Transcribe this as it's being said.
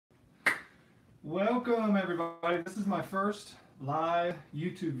Welcome everybody. This is my first live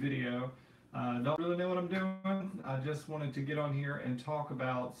YouTube video. Don't really know what I'm doing. I just wanted to get on here and talk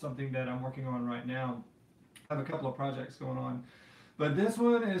about something that I'm working on right now. I have a couple of projects going on, but this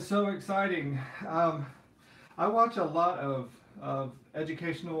one is so exciting. I watch a lot of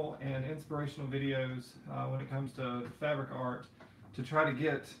educational and inspirational videos when it comes to fabric art to try to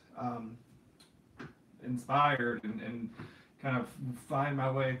get inspired and kind of find my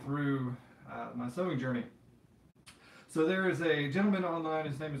way through my sewing journey. So there is a gentleman online,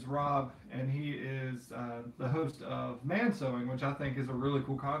 his name is Rob, and he is the host of Man Sewing, which I think is a really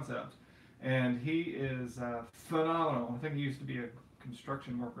cool concept. And he is phenomenal. I think he used to be a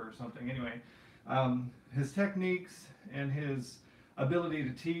construction worker or something. Anyway, his techniques and his ability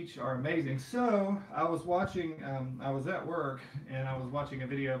to teach are amazing. So I was watching, I was at work and I was watching a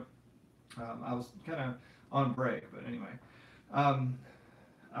video. I was kind of on break, but anyway.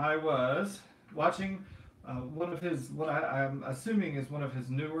 I was watching one of his, what I'm assuming is one of his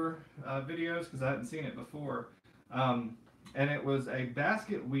newer videos because I hadn't seen it before. And it was a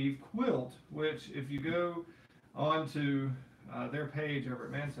basket weave quilt, which if you go onto their page over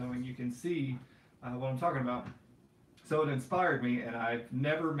at Man Sewing, you can see what I'm talking about. So it inspired me, and I've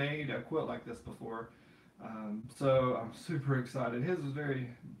never made a quilt like this before. So I'm super excited. His was very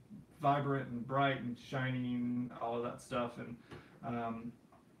vibrant and bright and shiny and all of that stuff. And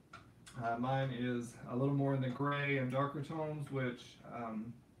mine is a little more in the gray and darker tones, which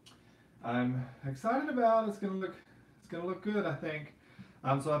I'm excited about. It's gonna look good, I think.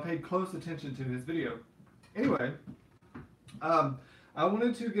 So I paid close attention to his video. Anyway, I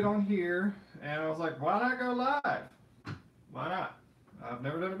wanted to get on here, and I was like, why not go live? Why not? I've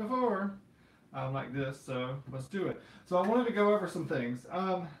never done it before like this, so let's do it. So I wanted to go over some things.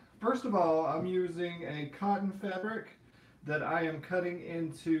 First of all, I'm using a cotton fabric that I am cutting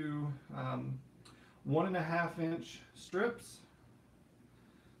into 1.5 inch strips.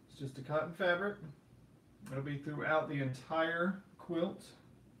 It's just a cotton fabric. It'll be throughout the entire quilt.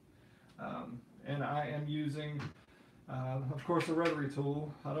 And I am using, of course, a rotary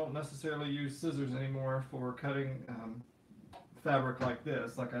tool. I don't necessarily use scissors anymore for cutting fabric like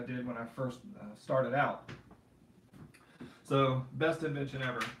this, like I did when I first started out. So, best invention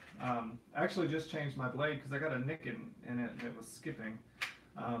ever. Actually just changed my blade because I got a nick in it and it was skipping.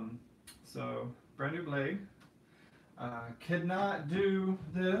 So, brand new blade. Could not do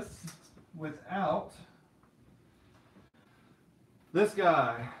this without this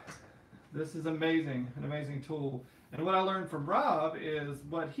guy. This is amazing, an amazing tool. And what I learned from Rob is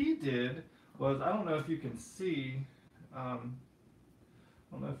what he did was, I don't know if you can see, I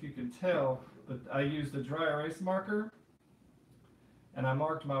don't know if you can tell, but I used a dry erase marker and I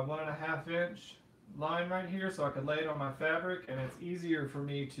marked my 1.5 inch line right here so I could lay it on my fabric, and it's easier for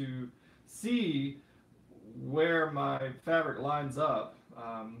me to see where my fabric lines up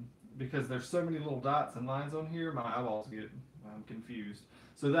because there's so many little dots and lines on here, my eyeballs get confused.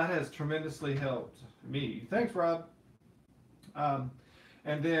 So that has tremendously helped me. Thanks, Rob. And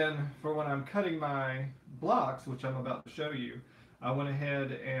then for when I'm cutting my blocks, which I'm about to show you, I went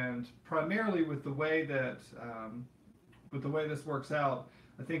ahead and primarily with the way that this works out,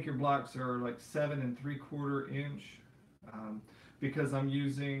 I think your blocks are like 7 3/4 inch because I'm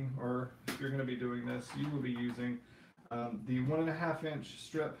using, or if you're going to be doing this, you will be using the 1.5 inch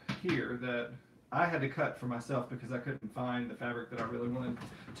strip here that I had to cut for myself because I couldn't find the fabric that I really wanted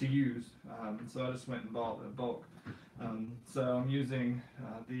to use. So I just went and bought in bulk. So I'm using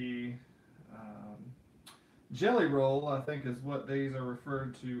the jelly roll, I think is what these are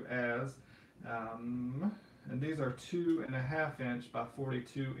referred to as. And these are 2.5 inch by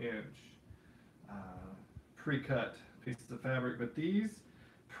 42 inch pre-cut pieces of fabric. But these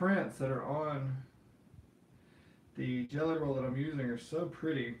prints that are on the jelly roll that I'm using are so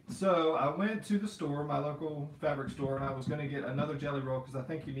pretty. So I went to the store, my local fabric store, and I was going to get another jelly roll because I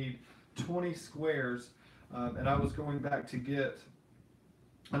think you need 20 squares. And I was going back to get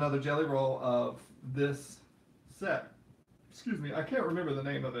another jelly roll of this set. Excuse me, I can't remember the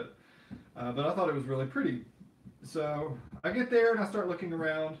name of it, but I thought it was really pretty. So I get there and I start looking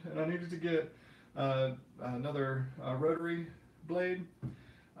around, and I needed to get another rotary blade.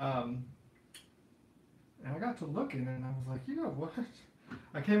 And I got to looking and I was like, you know what?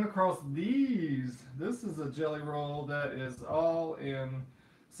 I came across these. This is a jelly roll that is all in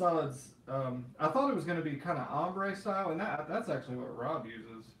solids. I thought it was going to be kind of ombre style, and that's actually what Rob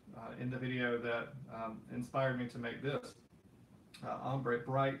uses in the video that inspired me to make this. Ombre,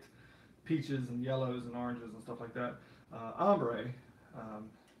 bright peaches and yellows and oranges and stuff like that. Ombre.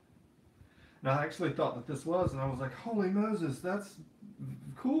 And I actually thought that this was, and I was like, holy Moses, that's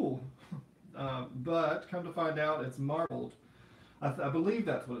cool. but come to find out it's marbled. I believe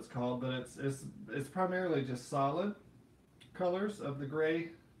that's what it's called, but it's primarily just solid colors of the gray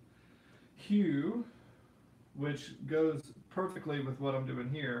hue, which goes perfectly with what I'm doing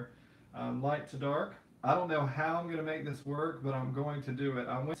here, light to dark. I don't know how I'm going to make this work, but I'm going to do it.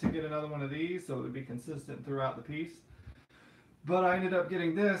 I went to get another one of these so it would be consistent throughout the piece, but I ended up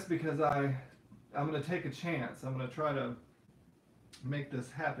getting this because I'm going to take a chance. I'm going to try to make this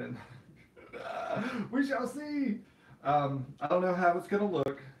happen. We shall see. I don't know how it's going to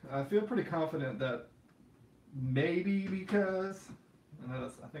look. I feel pretty confident that maybe because, I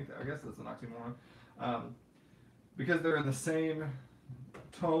guess that's an oxymoron, because they're in the same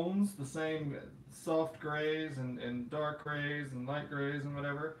tones, the same soft grays and dark grays and light grays and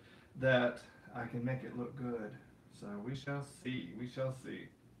whatever, that I can make it look good. So we shall see. We shall see.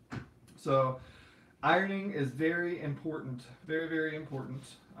 So ironing is very important, very, very important.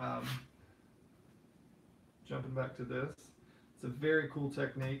 Jumping back to this, it's a very cool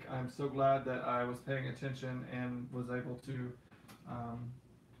technique. I'm so glad that I was paying attention and was able to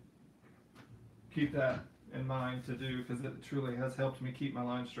keep that in mind to do, because it truly has helped me keep my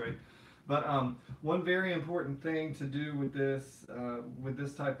line straight. But one very important thing to do with this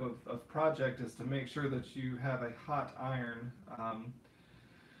type of project is to make sure that you have a hot iron.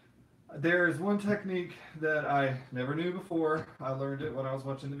 There's one technique that I never knew before. I learned it when I was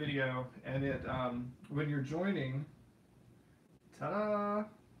watching the video, and it when you're joining, ta-da!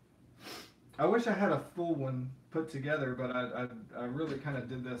 I wish I had a full one put together, but I really kind of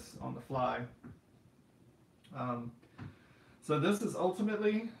did this on the fly. So this is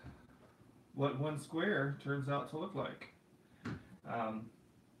ultimately what one square turns out to look like.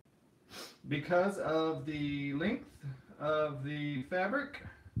 Because of the length of the fabric,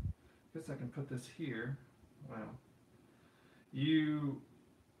 I guess I can put this here. Wow.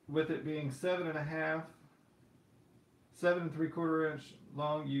 With it being 7.5, 7 3/4 inch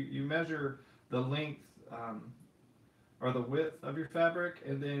long, you measure the length or the width of your fabric,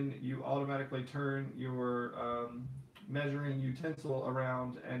 and then you automatically turn your measuring utensil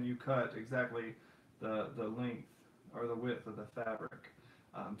around and you cut exactly the length or the width of the fabric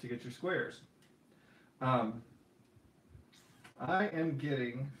to get your squares. I am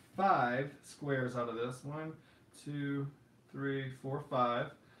getting 5 squares out of this. 1, 2, 3, 4,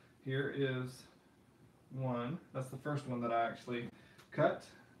 5. Here is 1. That's the first one that I actually cut.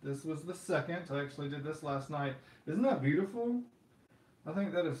 This was the second. I actually did this last night. Isn't that beautiful? I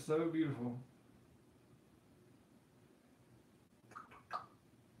think that is so beautiful.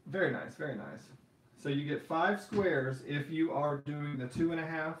 Very nice, very nice. So you get 5 squares if you are doing the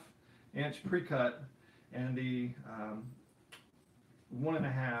 2.5 inch pre-cut and the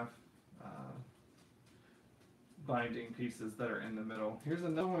 1.5 binding pieces that are in the middle. Here's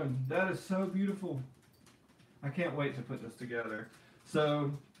another one. That is so beautiful. I can't wait to put this together.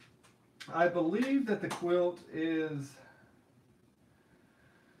 So I believe that the quilt is,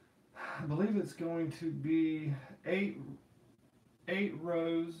 I believe it's going to be 8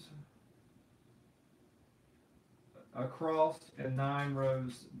 rows across and 9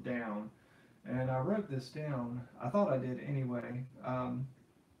 rows down. And I wrote this down. I thought I did anyway. I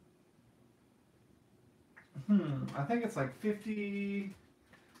think it's like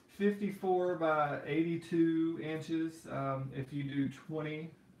 54 by 82 inches. If you do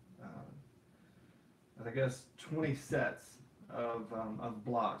 20, I guess 20 sets of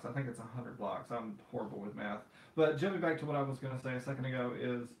blocks. I think it's 100 blocks. I'm horrible with math. But jumping back to what I was going to say a second ago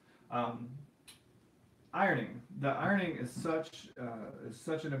is ironing. The ironing is such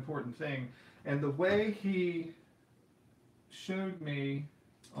an important thing, and the way he showed me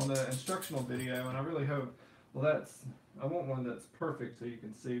on the instructional video, and I really hope, well, I want one that's perfect so you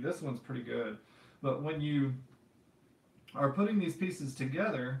can see. This one's pretty good, but when you are putting these pieces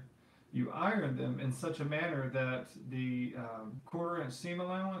together, you iron them in such a manner that the 1/4 inch seam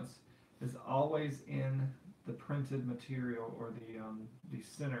allowance is always in the printed material or the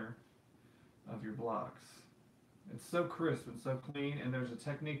center of your blocks. It's so crisp and so clean, and there's a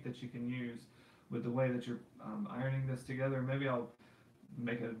technique that you can use with the way that you're ironing this together. Maybe I'll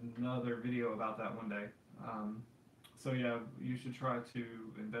make another video about that one day. So yeah, you should try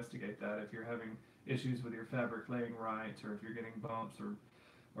to investigate that if you're having issues with your fabric laying right, or if you're getting bumps or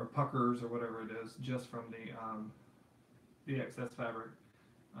puckers or whatever it is just from the excess fabric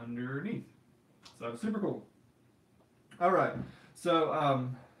underneath. So super cool. All right, so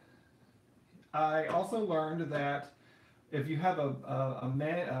I also learned that if you have a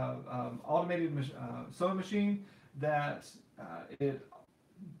automated sewing machine, that it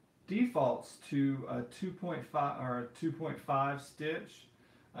defaults to a 2.5 or a 2.5 stitch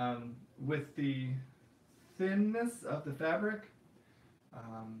With the thinness of the fabric,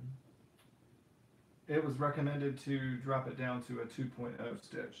 it was recommended to drop it down to a 2.0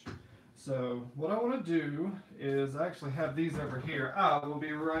 stitch. So what I want to do is I actually have these over here. I will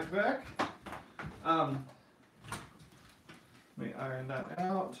be right back. Let me iron that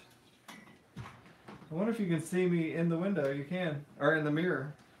out. I wonder if you can see me in the window. You can, or in the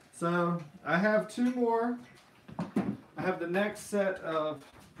mirror. So I have two more. I have the next set of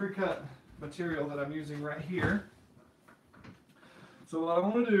pre-cut material that I'm using right here. So what I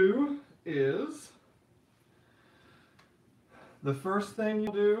want to do is, the first thing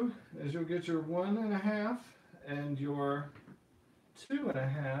you'll do is you'll get your 1.5 and your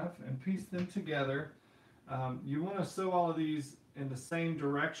 2.5 and piece them together. You want to sew all of these in the same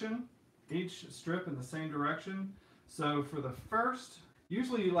direction, each strip in the same direction. So for the first,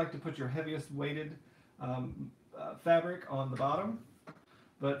 usually you like to put your heaviest weighted fabric on the bottom,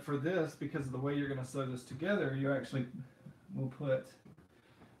 but for this, because of the way you're going to sew this together, you actually will put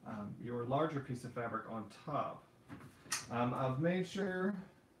your larger piece of fabric on top. I've made sure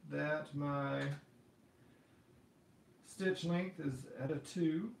that my stitch length is at a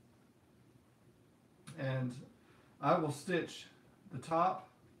 2, and I will stitch the top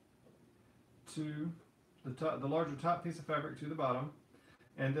to the larger top piece of fabric to the bottom,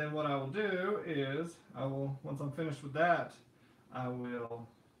 and then what I will do is once I'm finished with that, I will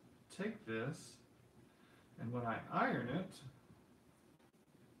take this, and when I iron it,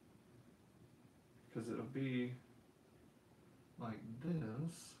 because it'll be like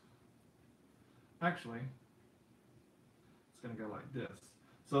this. Actually, it's going to go like this.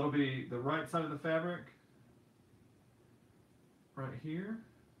 So it'll be the right side of the fabric right here,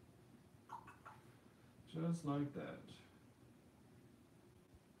 just like that.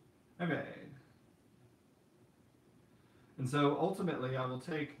 Okay. And so ultimately I will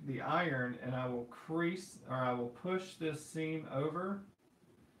take the iron and I will crease, or I will push this seam over,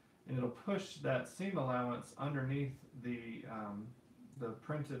 and it'll push that seam allowance underneath the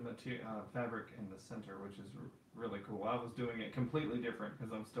printed material, fabric in the center, which is really cool. I was doing it completely different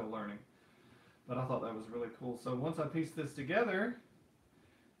because I'm still learning, but I thought that was really cool. So once I piece this together,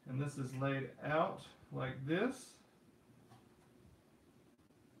 and this is laid out like this,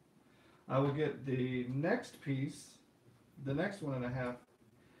 I will get the next piece, the next 1.5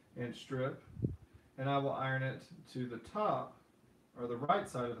 inch strip, and I will iron it to the top, or the right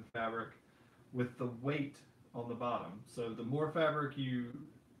side of the fabric, with the weight on the bottom. So the more fabric you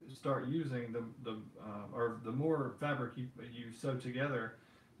start using, the more fabric you sew together,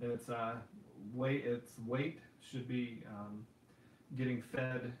 its weight should be getting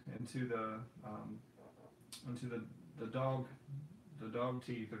fed into the dog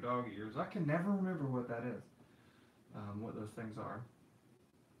teeth or dog ears. I can never remember what that is, what those things are.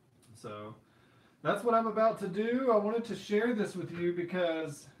 So that's what I'm about to do. I wanted to share this with you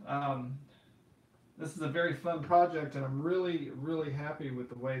because this is a very fun project, and I'm really, really happy with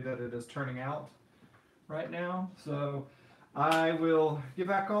the way that it is turning out right now. So I will get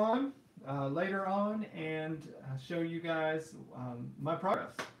back on later on and show you guys my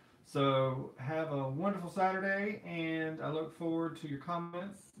progress. So have a wonderful Saturday, and I look forward to your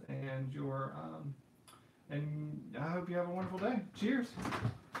comments and your and I hope you have a wonderful day. Cheers.